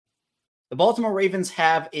The Baltimore Ravens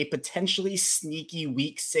have a potentially sneaky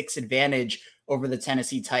Week 6 advantage over the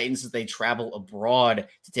Tennessee Titans as they travel abroad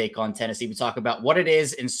to take on Tennessee. We talk about what it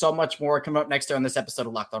is and so much more coming up next on this episode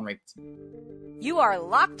of Locked On Ravens. You are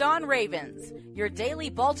Locked On Ravens, your daily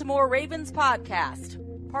Baltimore Ravens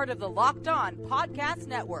podcast, part of the Locked On Podcast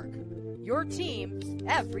Network, your team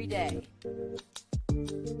every day.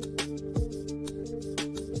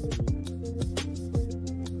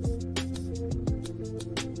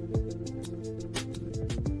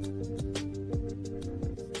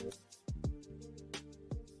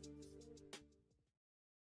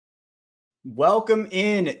 Welcome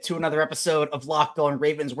in to another episode of Locked On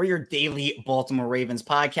Ravens. We're your daily Baltimore Ravens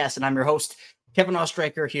podcast, and I'm your host, Kevin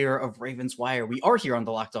Ostreicher here of Ravens Wire. We are here on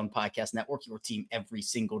the Locked On Podcast Network, your team every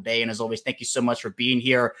single day. And as always, thank you so much for being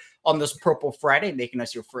here on this Purple Friday, making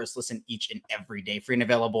us your first listen each and every day. Free and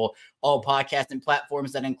available all podcasting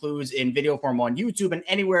platforms. That includes in video form on YouTube and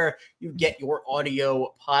anywhere you get your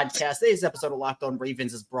audio podcast. Today's episode of Locked On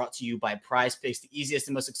Ravens is brought to you by Prize Picks, the easiest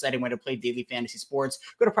and most exciting way to play daily fantasy sports.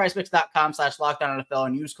 Go to prizepicks.com/LockedOnNFL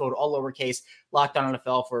and use code all lowercase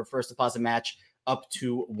LockedOnNFL for a first deposit match up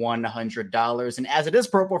to $100. And as it is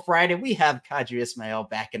Purple Friday, we have Qadry Ismail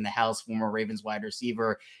back in the house, former Ravens wide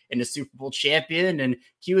receiver and a Super Bowl champion. And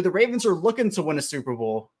Q, the Ravens are looking to win a Super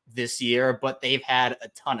Bowl this year, but they've had a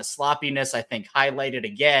ton of sloppiness, I think highlighted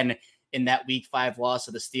again in that Week 5 loss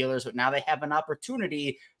of the Steelers. But now they have an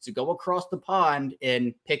opportunity to go across the pond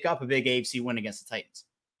and pick up a big AFC win against the Titans.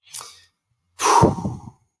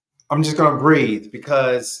 I'm just going to breathe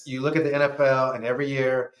because you look at the NFL and every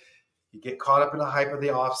year you get caught up in the hype of the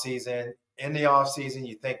offseason. In the offseason,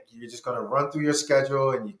 you think you're just going to run through your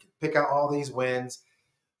schedule and you can pick out all these wins.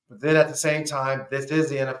 But then at the same time, this is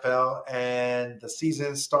the NFL and the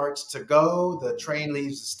season starts to go. The train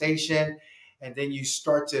leaves the station, and then you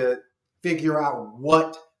start to figure out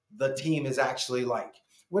what the team is actually like.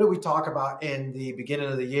 What did we talk about in the beginning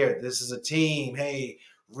of the year? This is a team, hey,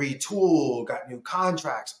 retool, got new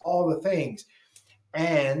contracts, all the things.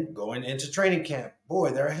 And going into training camp,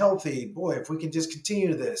 boy, they're healthy. Boy, if we can just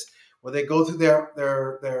continue this, well, they go through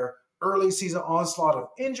their early season onslaught of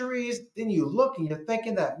injuries. Then you look and you're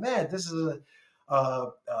thinking that, man, this is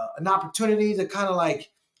an opportunity to kind of like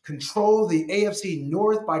control the AFC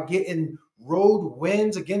North by getting road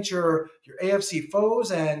wins against your AFC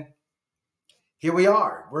foes. And here we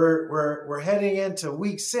are. We're heading into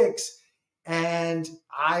Week 6, and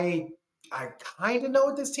I kind of know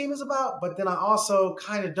what this team is about, but then I also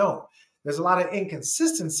kind of don't. There's a lot of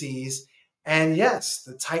inconsistencies. And yes,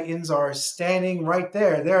 the Titans are standing right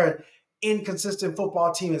there. They're an inconsistent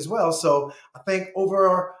football team as well. So I think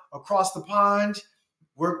across the pond,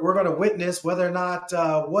 we're going to witness whether or not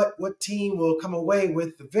what team will come away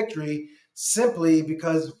with the victory, simply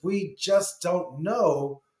because we just don't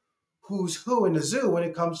know who's who in the zoo when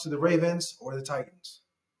it comes to the Ravens or the Titans.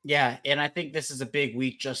 Yeah, and I think this is a big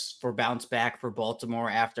week just for bounce back for Baltimore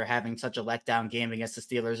after having such a letdown game against the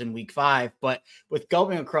Steelers in Week 5. But with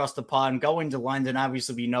going across the pond, going to London,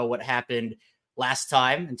 obviously we know what happened last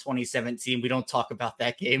time in 2017. We don't talk about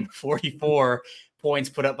that game, 44 points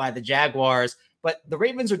put up by the Jaguars. But the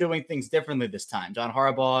Ravens are doing things differently this time. John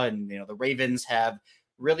Harbaugh and the Ravens have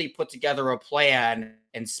really put together a plan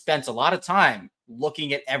and spent a lot of time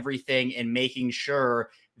looking at everything and making sure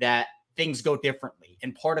that things go differently.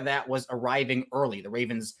 And part of that was arriving early. The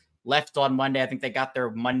Ravens left on Monday. I think they got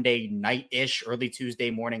there Monday night-ish, early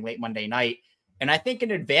Tuesday morning, late Monday night. And I think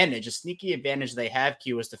an advantage, a sneaky advantage they have,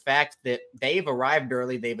 Q, is the fact that they've arrived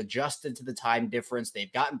early. They've adjusted to the time difference.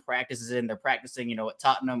 They've gotten practices in. They're practicing, at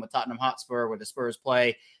Tottenham, with Tottenham Hotspur, where the Spurs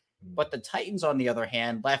play. But the Titans, on the other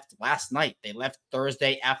hand, left last night. They left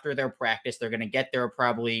Thursday after their practice. They're going to get there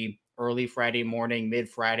probably early Friday morning,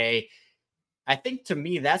 mid-Friday. I think, to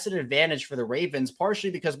me, that's an advantage for the Ravens,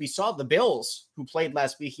 partially because we saw the Bills, who played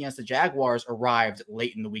last week against the Jaguars, arrived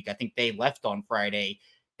late in the week. I think they left on Friday,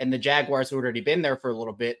 and the Jaguars, who had already been there for a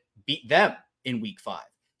little bit, beat them in Week 5.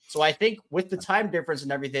 So I think with the time difference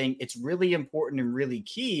and everything, it's really important and really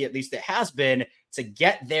key, at least it has been, to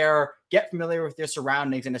get there, get familiar with your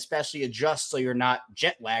surroundings, and especially adjust so you're not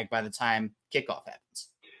jet lagged by the time kickoff happens.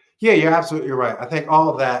 Yeah, you're absolutely right. I think all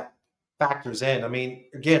of that factors in. I mean,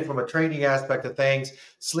 again, from a training aspect of things,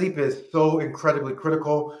 sleep is so incredibly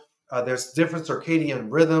critical. There's different circadian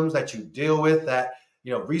rhythms that you deal with that,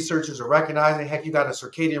 researchers are recognizing. Heck, you got a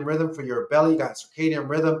circadian rhythm for your belly. You got a circadian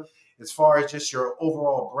rhythm as far as just your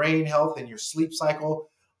overall brain health and your sleep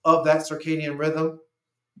cycle of that circadian rhythm.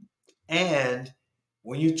 And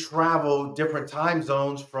when you travel different time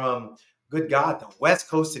zones from, good God, the West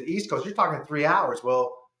Coast to the East Coast, you're talking 3 hours.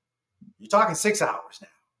 Well, you're talking 6 hours now.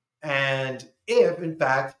 And if, in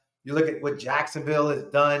fact, You look at what Jacksonville has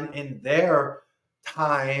done in their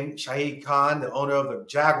time. Shahid Khan, the owner of the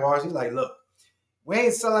Jaguars, he's like, look, we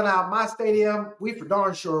ain't selling out my stadium. We for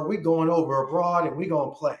darn sure we going over abroad and we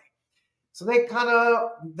going to play. So they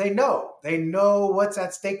know what's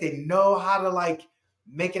at stake. They know how to like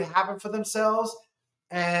make it happen for themselves.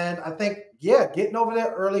 And I think, getting over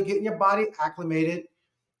there early, getting your body acclimated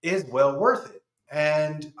is well worth it.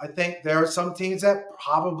 And I think there are some teams that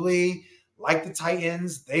probably, like the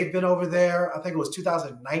Titans, they've been over there. I think it was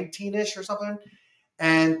 2019-ish or something.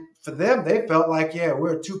 And for them, they felt like,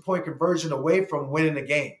 we're a 2-point conversion away from winning the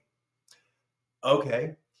game.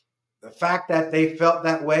 Okay. The fact that they felt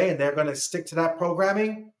that way and they're going to stick to that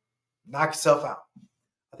programming, knock yourself out.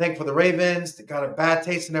 I think for the Ravens, they got a bad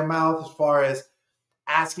taste in their mouth as far as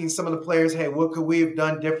asking some of the players, hey, what could we have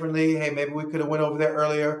done differently? Hey, maybe we could have went over there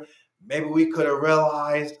earlier. Maybe we could have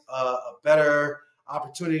realized a better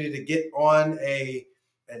opportunity to get on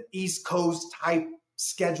an East Coast type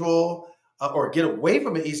schedule or get away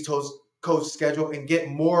from an East Coast schedule and get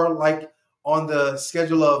more like on the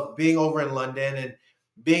schedule of being over in London and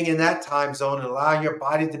being in that time zone and allowing your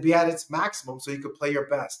body to be at its maximum so you could play your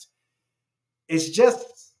best. It's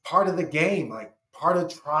just part of the game, like part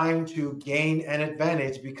of trying to gain an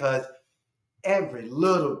advantage, because every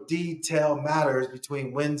little detail matters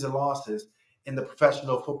between wins and losses in the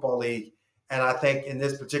professional football league. And I think in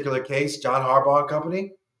this particular case, John Harbaugh and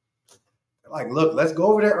company, they're like, look, let's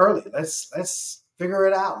go over there early. Let's figure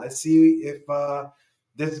it out. Let's see if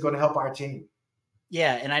this is going to help our team.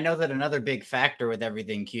 Yeah, and I know that another big factor with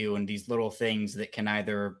everything, Q, and these little things that can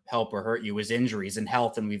either help or hurt you is injuries and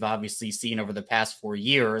health. And we've obviously seen over the past 4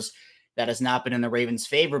 years that has not been in the Ravens'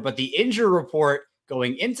 favor. But the injury report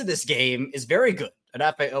going into this game is very good.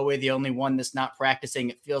 Odafe Owe, the only one that's not practicing.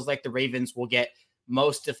 It feels like the Ravens will get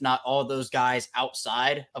most, if not all, those guys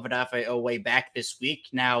outside of Odafe Owe back this week.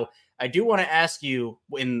 Now, I do want to ask you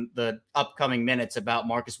in the upcoming minutes about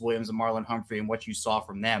Marcus Williams and Marlon Humphrey and what you saw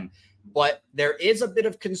from them. But there is a bit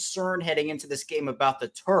of concern heading into this game about the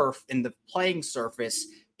turf and the playing surface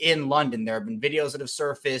in London. There have been videos that have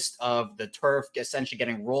surfaced of the turf essentially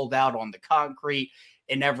getting rolled out on the concrete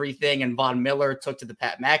and everything. And Von Miller took to the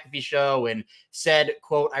Pat McAfee show and said,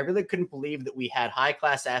 quote, I really couldn't believe that we had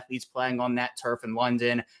high-class athletes playing on that turf in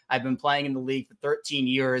London. I've been playing in the league for 13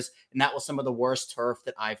 years, and that was some of the worst turf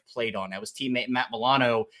that I've played on. That was teammate Matt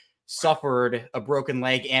Milano suffered a broken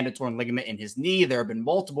leg and a torn ligament in his knee. There have been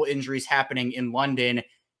multiple injuries happening in London.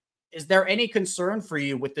 Is there any concern for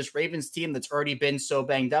you with this Ravens team that's already been so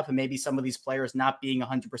banged up and maybe some of these players not being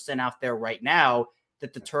 100% out there right now,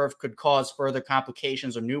 that the turf could cause further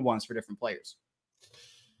complications or new ones for different players?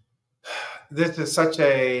 This is such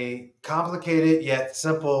a complicated yet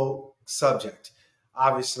simple subject.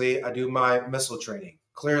 Obviously, I do my missile training.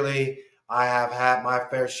 Clearly, I have had my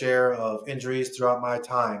fair share of injuries throughout my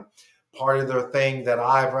time. Part of the thing that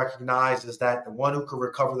I've recognized is that the one who can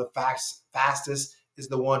recover the fastest is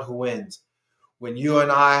the one who wins. When you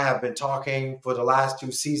and I have been talking for the last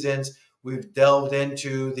 2 seasons, we've delved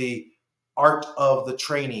into the art of the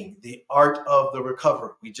training, the art of the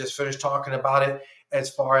recovery. We just finished talking about it as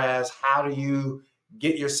far as how do you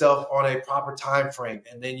get yourself on a proper time frame,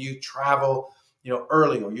 and then you travel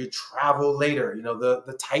early or you travel later.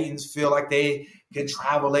 The Titans feel like they can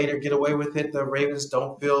travel later, get away with it. The Ravens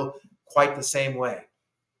don't feel quite the same way.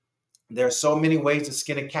 There are so many ways to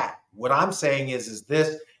skin a cat. What I'm saying is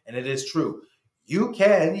this, and it is true. You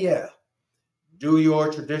can, do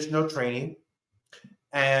your traditional training,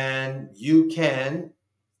 and you can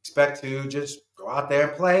expect to just go out there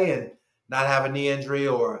and play and not have a knee injury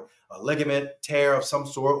or a ligament tear of some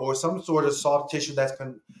sort or some sort of soft tissue that's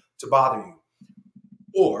going to bother you.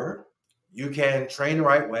 Or you can train the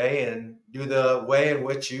right way and do the way in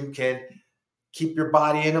which you can keep your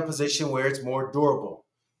body in a position where it's more durable.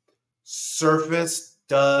 Surface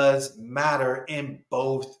does matter in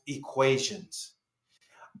both equations.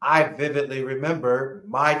 I vividly remember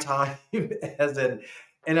my time as an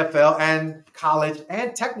NFL and college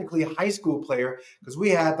and technically high school player, because we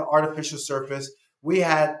had the artificial surface. We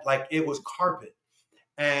had it was carpet.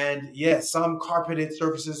 And yes, some carpeted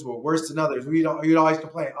surfaces were worse than others. You'd always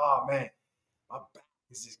complain, oh man, my back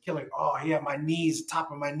is just killing. Oh yeah, my knees,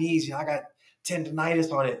 top of my knees, I got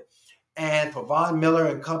tendonitis on it. And for Von Miller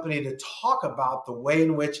and company to talk about the way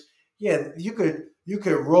in which, you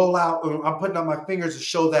could roll out. I'm putting up my fingers to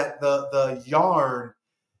show that the yarn,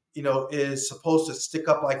 is supposed to stick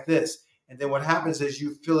up like this. And then what happens is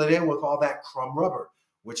you fill it in with all that crumb rubber,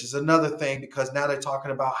 which is another thing, because now they're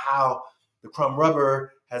talking about how the crumb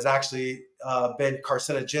rubber has actually been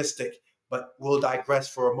carcinogenic, but we'll digress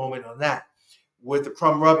for a moment on that. with the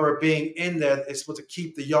crumb rubber being in there, it's supposed to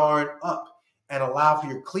keep the yarn up and allow for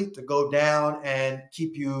your cleat to go down and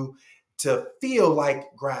keep you to feel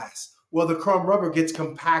like grass. Well, the crumb rubber gets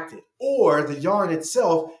compacted, or the yarn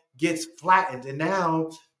itself gets flattened, and now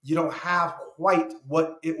you don't have quite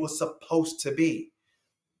what it was supposed to be.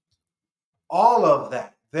 All of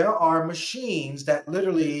that. There are machines that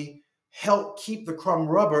literally help keep the crumb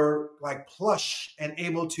rubber like plush and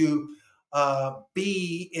able to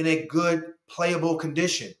be in a good playable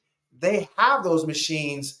condition. They have those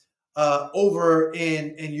machines over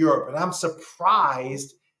in Europe, and I'm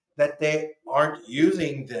surprised that they aren't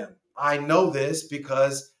using them. I know this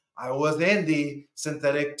because I was in the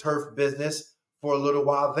synthetic turf business for a little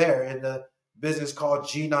while there in the business called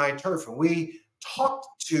G9 Turf, and we talked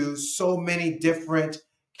to so many different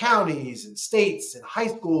counties and states and high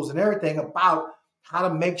schools and everything about how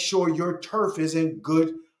to make sure your turf is in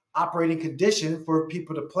good operating condition for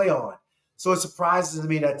people to play on. So it surprises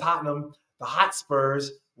me that Tottenham, the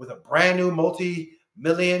Hotspurs, with a brand new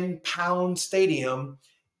multi-million-pound stadium,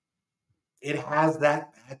 it has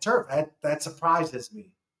that turf. That surprises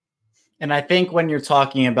me. And I think when you're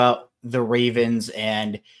talking about the Ravens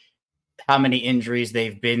and how many injuries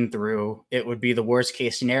they've been through, it would be the worst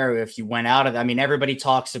case scenario if you went out of. I mean, everybody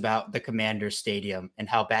talks about the Commanders Stadium and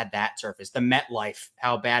how bad that turf is. The MetLife,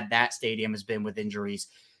 how bad that stadium has been with injuries.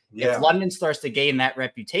 Yeah. If London starts to gain that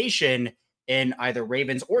reputation and either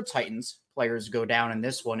Ravens or Titans players go down in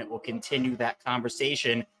this one, it will continue that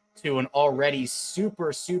conversation to an already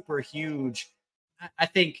super, super huge. I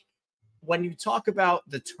think when you talk about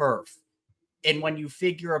the turf and when you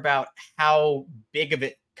figure about how big of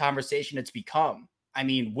a conversation it's become, I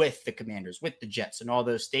mean, with the Commanders, with the Jets and all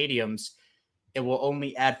those stadiums, it will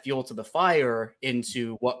only add fuel to the fire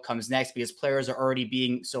into what comes next, because players are already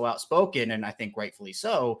being so outspoken, and I think rightfully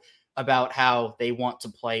so, about how they want to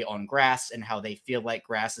play on grass and how they feel like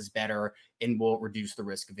grass is better and will reduce the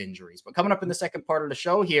risk of injuries. But coming up in the second part of the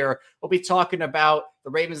show here, we'll be talking about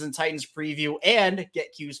the Ravens and Titans preview and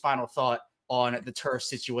get Q's final thought on the turf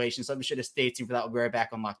situation. So be sure to stay tuned for that. We'll be right back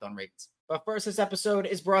on Locked On Ravens. But first, this episode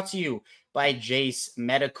is brought to you by Jace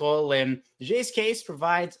Medical. And the Jace case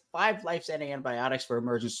provides 5 life-saving antibiotics for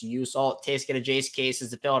emergency use. All it takes to get a Jace case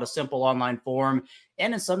is to fill out a simple online form,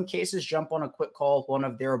 and in some cases, jump on a quick call with one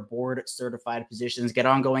of their board-certified physicians. Get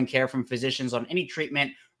ongoing care from physicians on any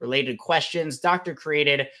treatment-related questions.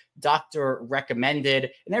 Doctor-created, doctor-recommended,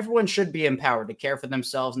 and everyone should be empowered to care for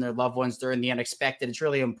themselves and their loved ones during the unexpected. It's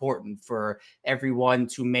really important for everyone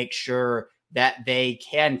to make sure that they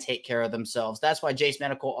can take care of themselves. That's why Jace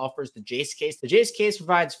Medical offers the Jace case. The Jace case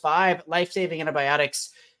provides 5 life-saving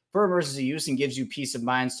antibiotics for emergency use and gives you peace of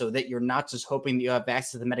mind so that you're not just hoping that you have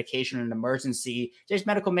access to the medication in an emergency. Jace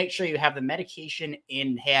Medical makes sure you have the medication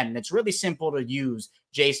in hand. And it's really simple to use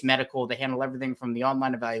Jace Medical. They handle everything from the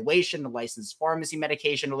online evaluation, the licensed pharmacy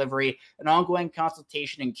medication delivery, and ongoing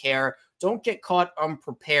consultation and care. Don't get caught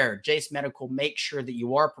unprepared. Jace Medical makes sure that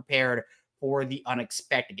you are prepared for the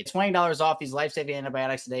unexpected. Get $20 off these life-saving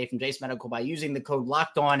antibiotics today from Jace Medical by using the code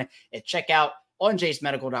LOCKEDON at checkout on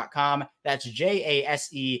jacemedical.com. That's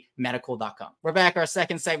JASE medical.com. We're back. Our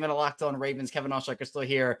second segment of Locked On Ravens. Kevin Allshucker still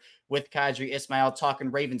here with Kadri Ismail, talking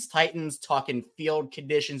Ravens Titans, talking field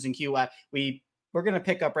conditions and QI. We're going to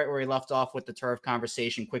pick up right where we left off with the turf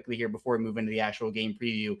conversation quickly here before we move into the actual game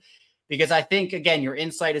preview, because I think, again, your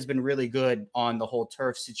insight has been really good on the whole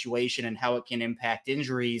turf situation and how it can impact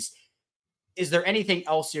injuries. Is there anything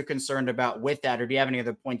else you're concerned about with that, or do you have any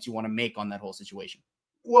other points you want to make on that whole situation?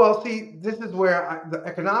 Well, see, this is where the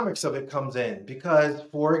economics of it comes in, because,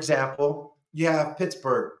 for example, you have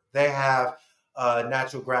Pittsburgh. They have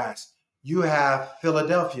natural grass. You have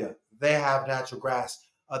Philadelphia. They have natural grass.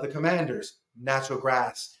 The Commanders, natural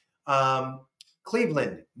grass.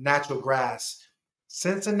 Cleveland, natural grass.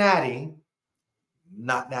 Cincinnati,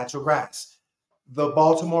 not natural grass. The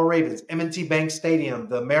Baltimore Ravens, M&T Bank Stadium,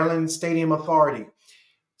 the Maryland Stadium Authority.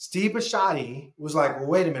 Steve Bisciotti was like, well,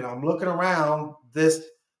 wait a minute, I'm looking around this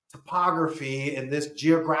topography and this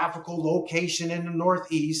geographical location in the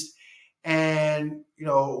Northeast, and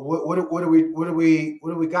what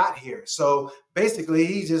do we got here? So basically,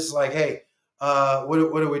 he's just like, hey, what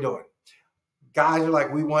are we doing? Guys are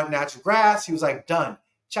like, we want natural grass. He was like, done.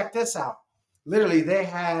 Check this out. Literally, they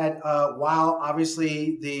had while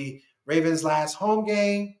obviously the Ravens' last home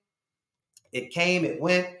game, it came, it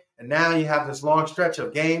went, and now you have this long stretch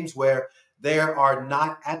of games where they are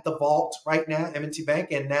not at the vault right now, M&T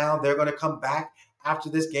Bank, and now they're going to come back after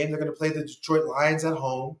this game. They're going to play the Detroit Lions at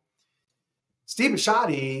home. Steve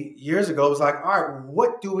Bisciotti years ago was like, all right,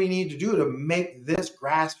 what do we need to do to make this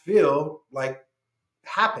grass field like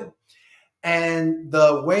happen? And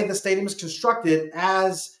the way the stadium is constructed,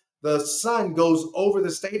 as the sun goes over the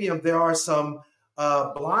stadium, there are some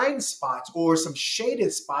blind spots or some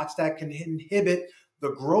shaded spots that can inhibit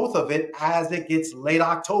the growth of it as it gets late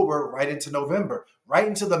October, right into November, right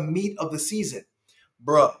into the meat of the season.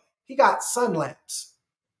 Bruh, he got sun lamps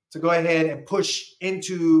to go ahead and push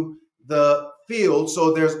into the field,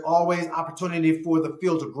 so there's always opportunity for the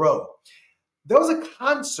field to grow. There was a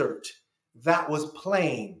concert that was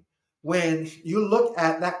playing. When you look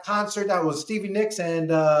at that concert, that was Stevie Nicks and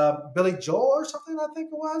Billy Joel or something, I think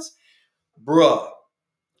it was. Bruh,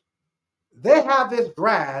 they have this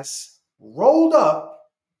grass rolled up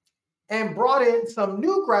and brought in some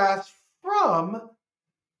new grass from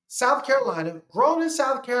South Carolina, grown in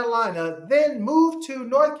South Carolina, then moved to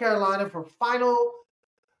North Carolina for final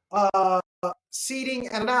seeding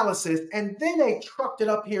and analysis, and then they trucked it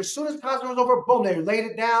up here. As soon as the concert was over, boom, they laid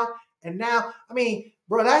it down. And now, I mean,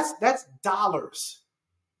 bro, that's dollars.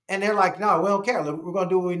 And they're like, no, we don't care. We're going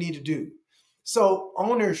to do what we need to do. So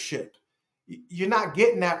ownership, you're not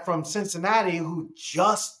getting that from Cincinnati, who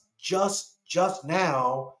just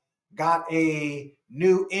now got a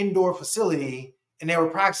new indoor facility, and they were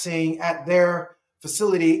practicing at their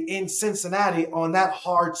facility in Cincinnati on that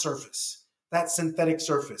hard surface, that synthetic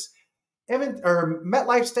surface.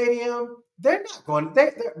 MetLife Stadium, they're not going,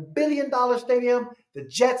 they're $1 billion stadium. The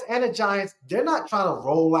Jets and the Giants, they're not trying to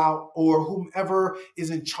roll out, or whomever is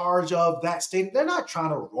in charge of that stadium, they're not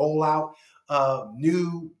trying to roll out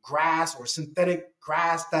new grass or synthetic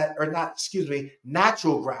grass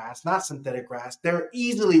natural grass, not synthetic grass. They're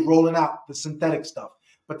easily rolling out the synthetic stuff.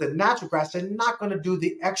 But the natural grass, they're not going to do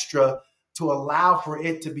the extra to allow for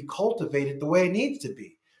it to be cultivated the way it needs to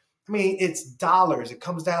be. I mean, it's dollars. It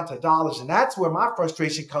comes down to dollars. And that's where my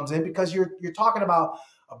frustration comes in, because you're talking about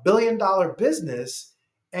 $1 billion business,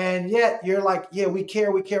 and yet you're like, yeah, we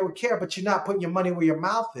care, but you're not putting your money where your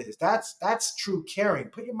mouth is. That's true caring.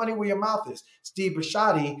 Put your money where your mouth is. Steve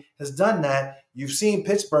Bisciotti has done that. You've seen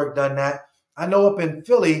Pittsburgh done that. I know up in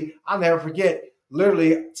Philly, I'll never forget,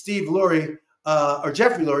 literally Jeffrey Lurie,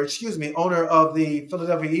 owner of the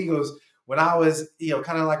Philadelphia Eagles, when I was,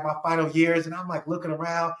 kind of like my final years, and I'm like looking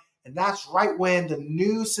around, and that's right when the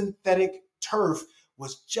new synthetic turf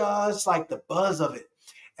was just like the buzz of it.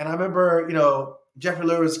 And I remember, Jeffrey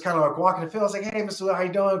Lurie was kind of like walking the field. I was like, hey, Mr. Lurie, how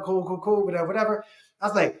you doing? Cool, whatever. I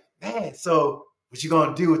was like, man, so what you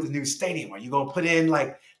going to do with the new stadium? Are you going to put in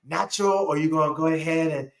like natural, or are you going to go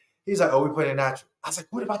ahead? And he's like, oh, we put in natural. I was like,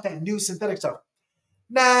 what about that new synthetic stuff?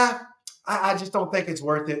 Nah, I just don't think it's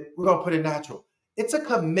worth it. We're going to put in natural. It's a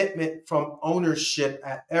commitment from ownership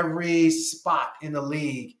at every spot in the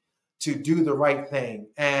league to do the right thing.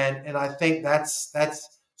 And I think that's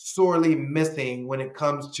sorely missing when it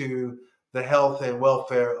comes to the health and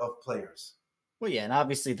welfare of players. Well, yeah, and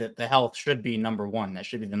obviously the health should be number one. That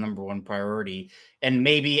should be the number one priority. And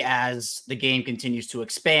maybe as the game continues to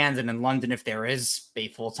expand, and in London, if there is a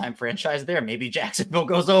full-time franchise there, maybe Jacksonville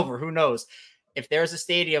goes over. Who knows? If there's a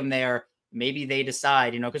stadium there, maybe they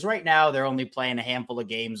decide, because right now they're only playing a handful of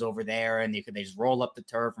games over there, and they just roll up the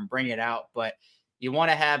turf and bring it out. But you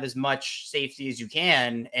want to have as much safety as you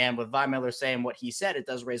can. And with Von Miller saying what he said, it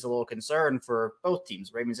does raise a little concern for both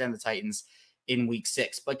teams, Ravens and the Titans, in week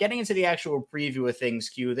 6. But getting into the actual preview of things,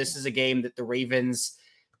 Q, this is a game that the Ravens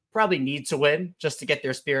probably need to win just to get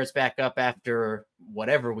their spirits back up after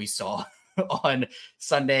whatever we saw on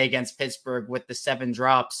Sunday against Pittsburgh with the 7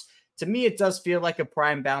 drops. To me, it does feel like a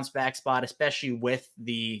prime bounce back spot, especially with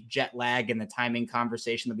the jet lag and the timing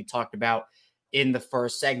conversation that we talked about in the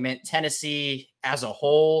first segment. Tennessee as a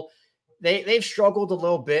whole, they've struggled a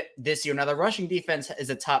little bit this year. Now, the rushing defense is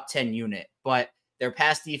a top 10 unit, but their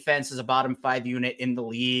pass defense is a bottom 5 unit in the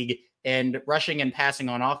league. And rushing and passing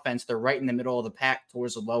on offense, they're right in the middle of the pack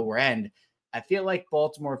towards the lower end. I feel like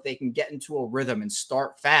Baltimore, if they can get into a rhythm and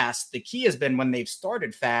start fast, the key has been when they've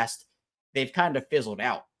started fast, they've kind of fizzled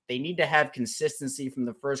out. They need to have consistency from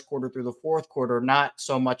the first quarter through the fourth quarter, not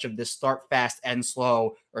so much of this start fast and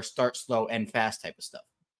slow, or start slow and fast type of stuff.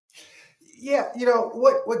 Yeah,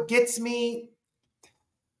 what gets me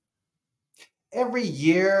every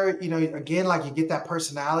year, again, like you get that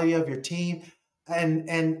personality of your team,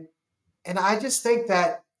 and I just think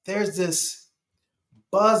that there's this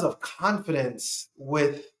buzz of confidence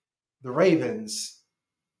with the Ravens,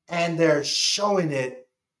 and they're showing it.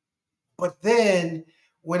 But then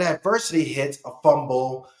when adversity hits, a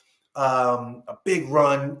fumble, a big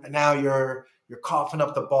run, now you're coughing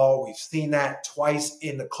up the ball. We've seen that twice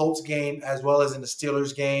in the Colts game as well as in the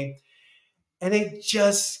Steelers game. And they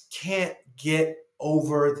just can't get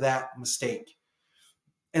over that mistake.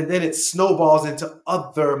 And then it snowballs into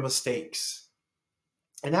other mistakes.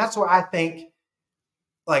 And that's where I think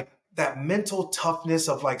like that mental toughness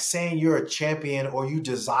of like saying you're a champion or you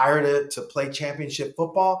desire to play championship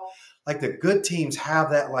football, like the good teams have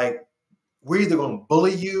that, like, we're either going to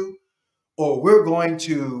bully you or we're going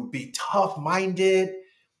to be tough minded.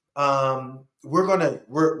 We're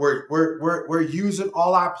using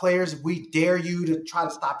all our players. We dare you to try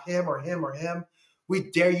to stop him or him or him. We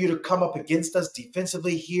dare you to come up against us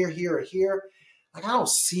defensively here, here, or here. Like, I don't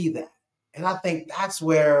see that. And I think that's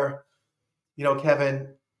where,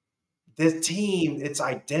 Kevin, this team, its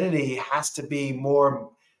identity has to be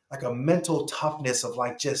more like a mental toughness of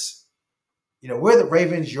like, just, we're the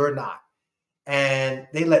Ravens, you're not. And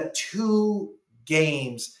they let 2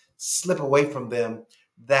 games slip away from them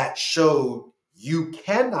that showed you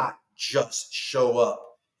cannot just show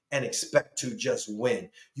up and expect to just win.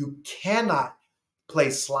 You cannot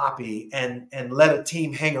play sloppy and let a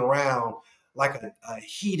team hang around like a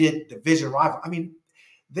heated division rival. I mean,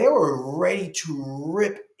 they were ready to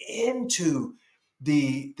rip into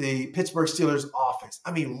the Pittsburgh Steelers offense.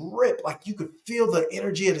 I mean, rip, like you could feel the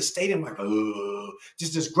energy of the stadium, like,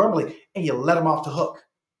 just grumbling, and you let them off the hook.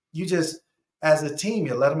 You just, as a team,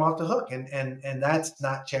 you let them off the hook, and that's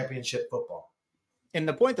not championship football. And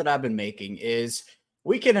the point that I've been making is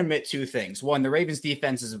we can admit 2 things. 1, the Ravens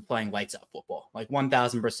defense has been playing lights out football, like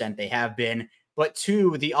 1,000% they have been. But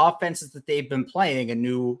 2, the offenses that they've been playing, a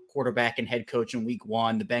new quarterback and head coach in week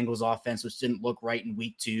 1, the Bengals offense, which didn't look right in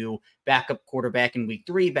week 2, backup quarterback in week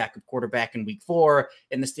 3, backup quarterback in week 4,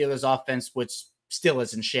 and the Steelers offense, which still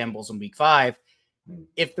is in shambles in week 5.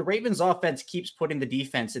 If the Ravens offense keeps putting the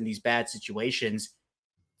defense in these bad situations,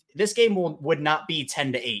 this game would not be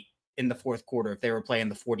 10-8 in the fourth quarter if they were playing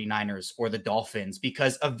the 49ers or the Dolphins,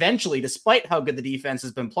 because eventually, despite how good the defense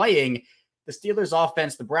has been playing, the Steelers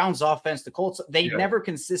offense, the Browns offense, the Colts, they never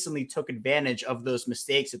consistently took advantage of those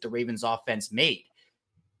mistakes that the Ravens offense made.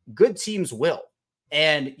 Good teams will.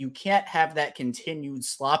 And you can't have that continued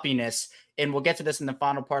sloppiness. And we'll get to this in the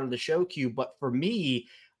final part of the show, Q. But for me,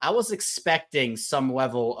 I was expecting some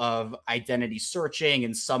level of identity searching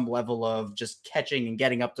and some level of just catching and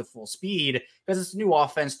getting up to full speed because it's a new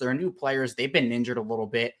offense. They're new players. They've been injured a little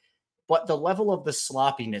bit. But the level of the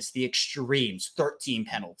sloppiness, the extremes, 13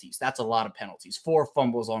 penalties, that's a lot of penalties. 4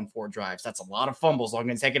 fumbles on 4 drives, that's a lot of fumbles on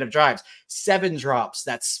consecutive drives. 7 drops,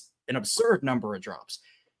 that's an absurd number of drops.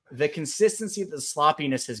 The consistency of the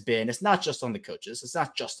sloppiness has been, it's not just on the coaches, it's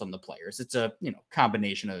not just on the players. It's a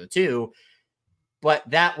combination of the 2. But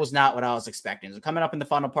that was not what I was expecting. So coming up in the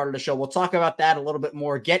final part of the show, we'll talk about that a little bit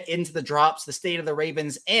more, get into the drops, the state of the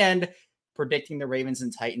Ravens, and predicting the Ravens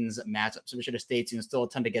and Titans matchup. So we should have stayed tuned. Still a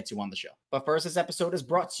ton to get to on the show. But first, this episode is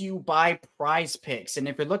brought to you by Prize Picks. And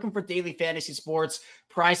if you're looking for daily fantasy sports,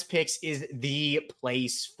 Prize Picks is the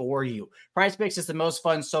place for you. Prize Picks is the most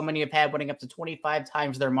fun so many have had, winning up to 25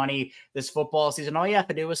 times their money this football season. All you have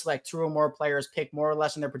to do is select 2 or more players, pick more or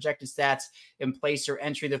less on their projected stats, and place your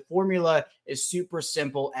entry. The formula is super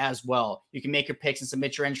simple as well. You can make your picks and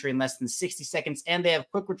submit your entry in less than 60 seconds, and they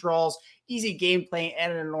have quick withdrawals, easy gameplay,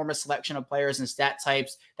 and an enormous selection of players and stat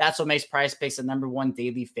types. That's what makes Prize Picks the #1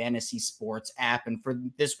 daily fantasy sports app. And for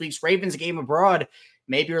this week's Ravens game abroad,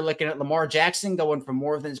 maybe you're looking at Lamar Jackson going for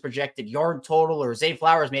more than his projected yard total, or Zay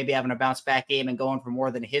Flowers maybe having a bounce back game and going for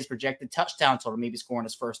more than his projected touchdown total, maybe scoring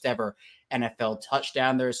his first ever NFL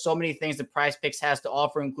touchdown. There's so many things that Prize Picks has to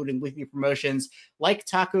offer, including weekly promotions like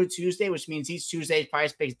Taco Tuesday, which means each Tuesday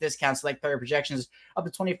Prize Picks discounts select player projections up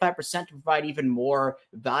to 25% to provide even more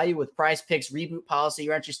value. With Prize Picks reboot policy,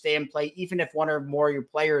 your entry stay in play even if one or more of your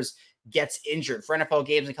players gets injured. For NFL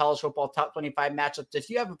games and college football top 25 matchups, if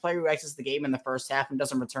you have a player who exits the game in the first half and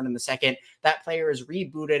doesn't return in the second, that player is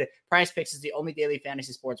rebooted. Prize Picks is the only daily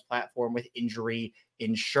fantasy sports platform with injury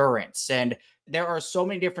insurance. And there are so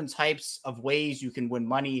many different types of ways you can win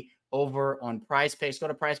money over on Prize Picks. Go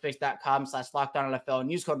to prizepicks.com/LockedOnNFL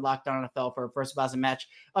and use code LockedOnNFL for a first deposit match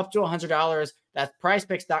up to $100. That's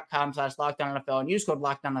prizepicks.com/LockedOnNFL and use code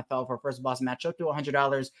LockedOnNFL for a first deposit match up to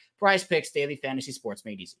 $100. Prize Picks, daily fantasy sports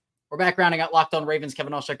made easy. We're back rounding out Locked On Ravens.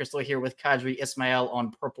 Kevin Alshaker still here with Kadri Ismail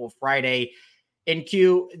on Purple Friday. In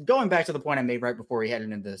Q, going back to the point I made right before we headed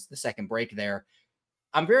into the second break there,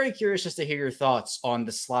 I'm very curious just to hear your thoughts on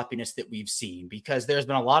the sloppiness that we've seen, because there's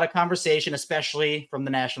been a lot of conversation, especially from the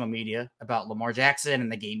national media, about Lamar Jackson and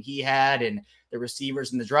the game he had and the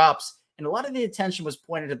receivers and the drops. And a lot of the attention was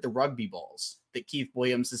pointed at the rugby balls that Keith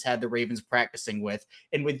Williams has had the Ravens practicing with.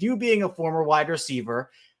 And with you being a former wide receiver,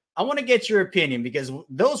 I want to get your opinion, because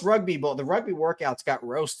those the rugby workouts got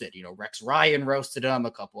roasted. Rex Ryan roasted them.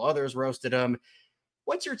 A couple others roasted them.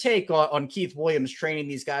 What's your take on Keith Williams training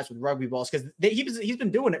these guys with rugby balls? Because he's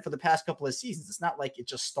been doing it for the past couple of seasons. It's not like it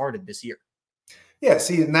just started this year. Yeah,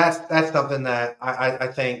 see, and that's something that I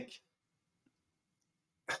think.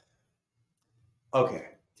 Okay,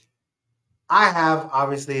 I have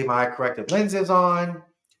obviously my corrective lenses on.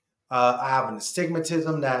 I have an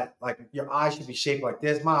astigmatism that like your eye should be shaped like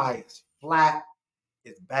this. My eye is flat.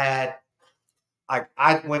 It's bad.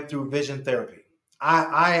 I went through vision therapy.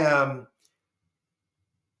 I am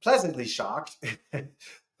pleasantly shocked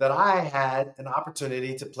that I had an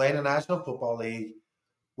opportunity to play in the National Football League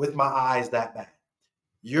with my eyes that bad.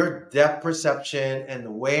 Your depth perception and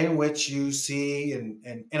the way in which you see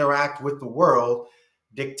and interact with the world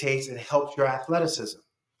dictates and helps your athleticism.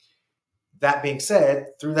 That being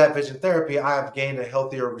said, through that vision therapy, I have gained a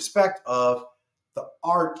healthier respect of the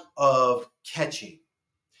art of catching.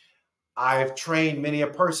 I've trained many a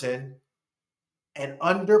person, and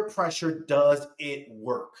under pressure, does it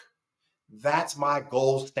work? That's my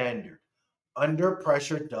gold standard. Under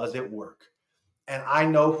pressure, does it work? And I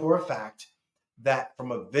know for a fact that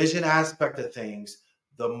from a vision aspect of things,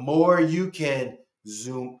 the more you can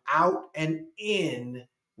zoom out and in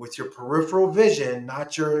with your peripheral vision,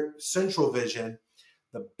 not your central vision,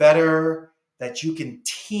 the better that you can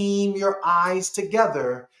team your eyes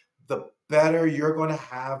together, the better you're going to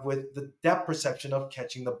have with the depth perception of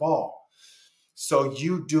catching the ball. So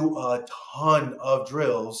you do a ton of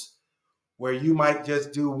drills where you might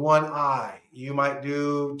just do one eye. You might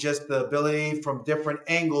do just the ability from different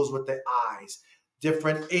angles with the eyes,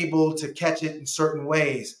 different able to catch it in certain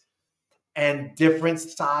ways, and different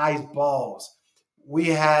size balls. We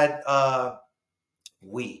had, the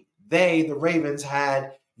Ravens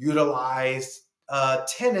had utilized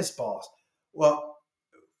tennis balls. Well,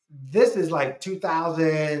 this is like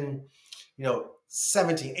 2000,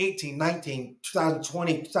 17, 18, 19,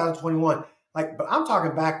 2020, 2021. Like, but I'm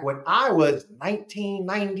talking back when I was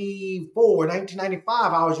 1994,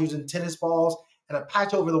 1995, I was using tennis balls and a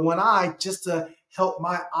patch over the one eye just to help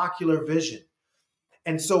my ocular vision.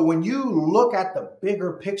 And so when you look at the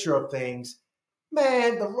bigger picture of things,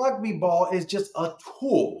 man, the rugby ball is just a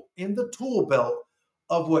tool in the tool belt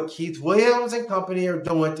of what Keith Williams and company are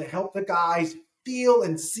doing to help the guys feel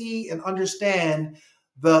and see and understand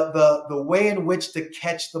the way in which to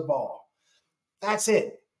catch the ball. That's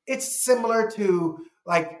it. It's similar to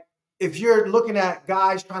like if you're looking at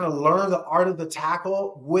guys trying to learn the art of the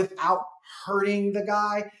tackle without hurting the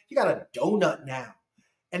guy, you got a donut now.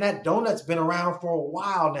 And that donut's been around for a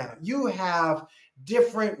while now. You have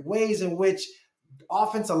different ways in which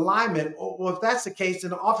offensive linemen, well, if that's the case,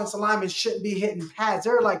 then the offensive linemen shouldn't be hitting pads.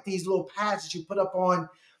 They're like these little pads that you put up on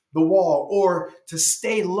the wall, or to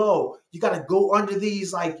stay low, you got to go under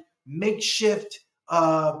these like makeshift,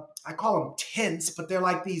 I call them tents, but they're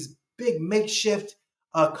like these big makeshift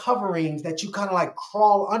coverings that you kind of like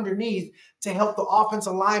crawl underneath to help the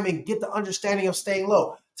offensive lineman get the understanding of staying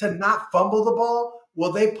low. To not fumble the ball,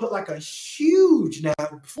 well, they put like a huge, now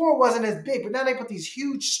before it wasn't as big, but now they put these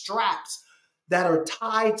huge straps that are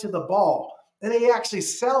tied to the ball. And they actually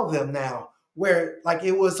sell them now, where like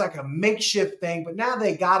it was like a makeshift thing, but now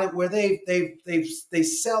they got it where they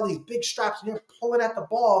sell these big straps and you're pulling at the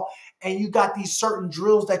ball, and you got these certain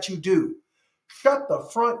drills that you do. Shut the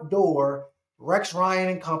front door, Rex Ryan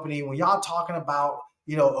and company, when y'all talking about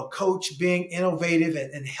a coach being innovative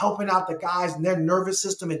and helping out the guys and their nervous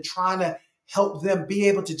system and trying to help them be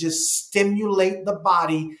able to just stimulate the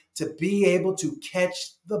body to be able to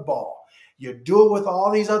catch the ball. You do it with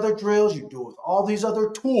all these other drills. You do it with all these other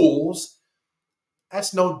tools.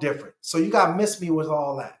 That's no different. So you got to miss me with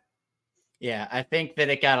all that. Yeah, I think that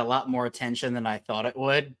it got a lot more attention than I thought it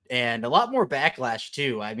would, and a lot more backlash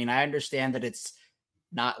too. I mean, I understand that it's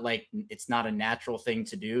not a natural thing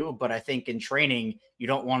to do, but I think in training, you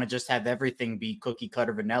don't want to just have everything be cookie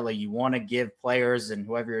cutter vanilla. You want to give players and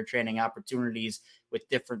whoever you're training opportunities with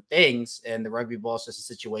different things. And the rugby ball is just a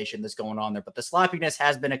situation that's going on there. But the sloppiness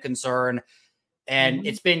has been a concern, and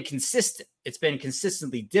it's been consistent. It's been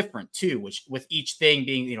consistently different too, which with each thing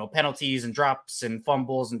being, penalties and drops and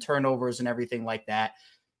fumbles and turnovers and everything like that.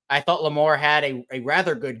 I thought Lamar had a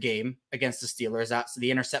rather good game against the Steelers. So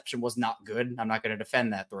the interception was not good. I'm not going to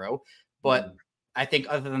defend that throw. But I think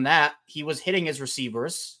other than that, he was hitting his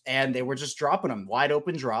receivers, and they were just dropping them, wide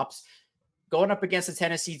open drops. Going up against a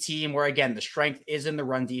Tennessee team where, again, the strength is in the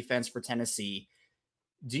run defense for Tennessee.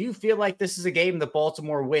 Do you feel like this is a game that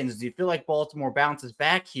Baltimore wins? Do you feel like Baltimore bounces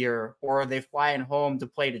back here, or are they flying home to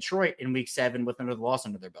play Detroit in week 7 with another loss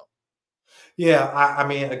under their belt? Yeah, I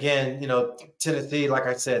mean, again, Tennessee, like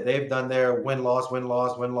I said, they've done their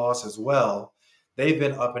win-loss as well. They've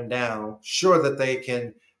been up and down. Sure that they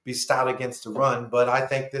can be stout against the run, but I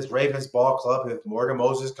think this Ravens ball club, if Morgan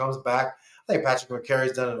Moses comes back, I think Patrick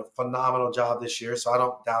McCarry's done a phenomenal job this year, so I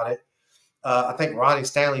don't doubt it. I think Ronnie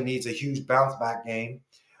Stanley needs a huge bounce back game.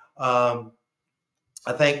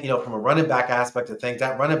 I think, from a running back aspect of things,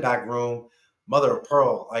 that running back room, mother of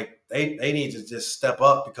pearl, like they need to just step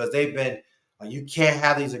up because they've been like, you can't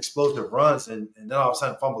have these explosive runs and then all of a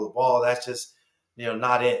sudden fumble the ball. That's just,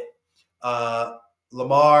 not it.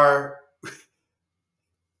 Lamar,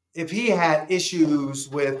 if he had issues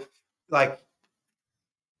with like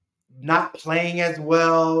not playing as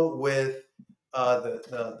well with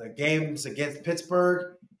the games against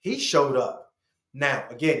Pittsburgh, he showed up. Now,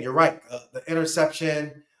 again, you're right. The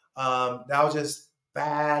interception, that was just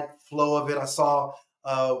bad flow of it. I saw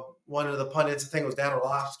one of the pundits, I think it was Dan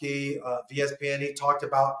Orlovsky, ESPN, he talked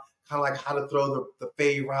about kind of like how to throw the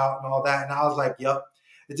fade route and all that. And I was like, yep.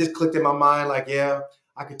 It just clicked in my mind like, yeah,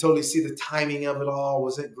 I could totally see the timing of it all.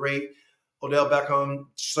 Wasn't great. Odell Beckham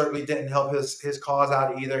certainly didn't help his cause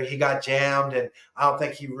out either. He got jammed, and I don't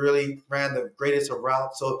think he really ran the greatest of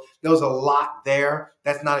routes. So there was a lot there.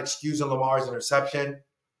 That's not excusing Lamar's interception.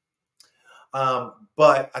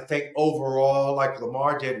 But I think overall, like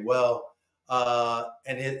Lamar did well,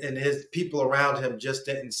 and his people around him just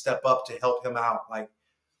didn't step up to help him out. Like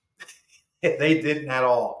they didn't at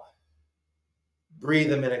all.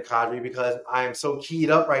 Breathe a minute, Kadri, because I am so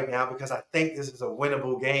keyed up right now because I think this is a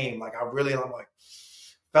winnable game. Like I'm like,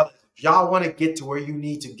 fellas, if y'all want to get to where you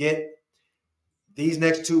need to get, these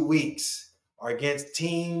next 2 weeks are against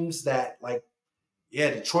teams that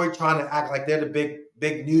Detroit trying to act like they're the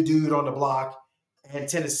big new dude on the block, and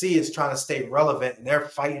Tennessee is trying to stay relevant, and they're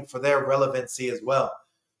fighting for their relevancy as well.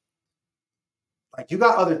 Like you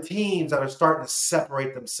got other teams that are starting to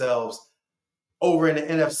separate themselves over in the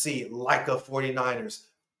NFC, like the 49ers.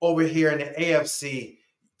 Over here in the AFC,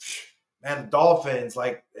 man, the Dolphins,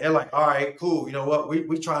 they're like, all right, cool. You know what?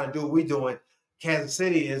 We trying to do what we doing. Kansas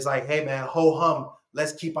City is like, hey, man, ho-hum.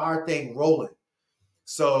 Let's keep our thing rolling.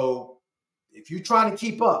 So if you're trying to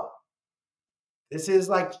keep up, this is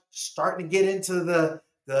like starting to get into the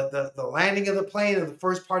landing of the plane of the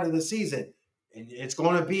first part of the season. And it's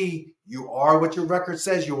going to be, you are what your record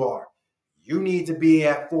says you are. You need to be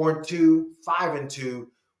at 4-2, 5-2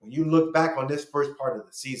 when you look back on this first part of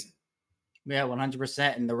the season. Yeah,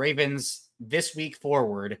 100%. And the Ravens this week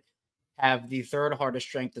forward have the third hardest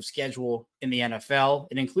strength of schedule in the NFL.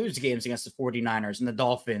 It includes games against the 49ers and the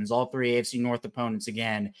Dolphins, all three AFC North opponents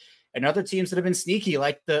again. And other teams that have been sneaky,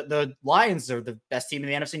 like the Lions are the best team in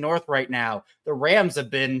the NFC North right now. The Rams have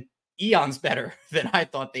been eons better than I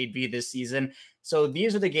thought they'd be this season. So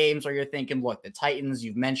these are the games where you're thinking, look, the Titans,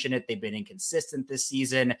 you've mentioned it, they've been inconsistent this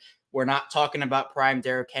season. We're not talking about prime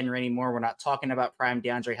Derrick Henry anymore. We're not talking about prime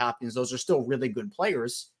DeAndre Hopkins. Those are still really good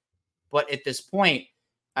players. But at this point,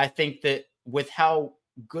 I think that with how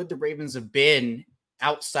good the Ravens have been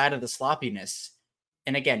outside of the sloppiness,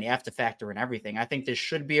 and again, you have to factor in everything. I think this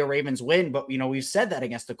should be a Ravens win, but, we've said that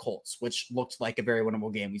against the Colts, which looked like a very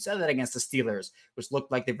winnable game. We said that against the Steelers, which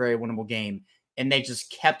looked like a very winnable game. And they just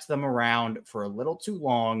kept them around for a little too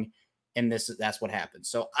long, and that's what happened.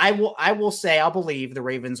 So I'll believe the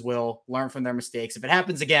Ravens will learn from their mistakes. If it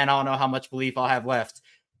happens again, I don't know how much belief I'll have left,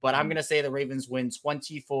 but I'm going to say the Ravens win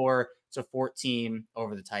 24-14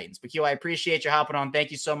 over the Titans. But Q, I appreciate you hopping on.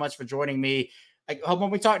 Thank you so much for joining me. I hope when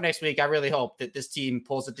we talk next week, I really hope that this team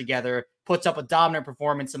pulls it together, puts up a dominant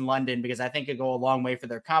performance in London, because I think it'll go a long way for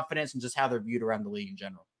their confidence and just how they're viewed around the league in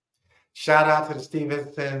general. Shout out to the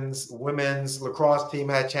Stevenson's women's lacrosse team.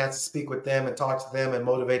 I had a chance to speak with them and talk to them and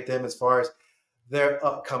motivate them as far as their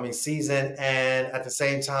upcoming season. And at the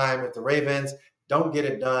same time, if the Ravens don't get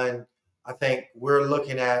it done, I think we're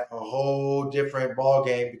looking at a whole different ball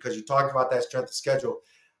game, because you talked about that strength of schedule.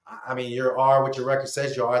 I mean, you are what your record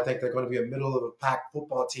says you are. I think they're going to be a middle of a pack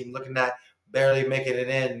football team looking at barely making it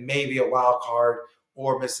in, maybe a wild card,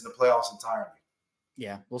 or missing the playoffs entirely.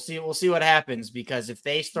 Yeah, we'll see. We'll see what happens, because if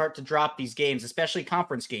they start to drop these games, especially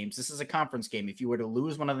conference games, this is a conference game. If you were to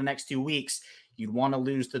lose one of the next 2 weeks, you'd want to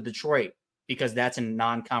lose to Detroit, because that's a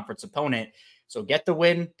non-conference opponent. So get the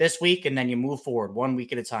win this week, and then you move forward 1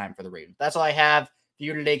 week at a time for the Ravens. That's all I have for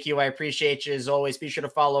you today, Q. I appreciate you as always. Be sure to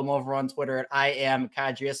follow him over on Twitter at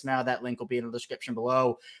 @IamKadri Ismail. That link will be in the description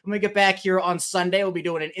below. When we get back here on Sunday, we'll be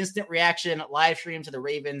doing an instant reaction live stream to the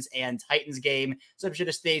Ravens and Titans game. So be sure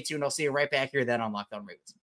to stay tuned. I'll see you right back here then on Locked On Ravens.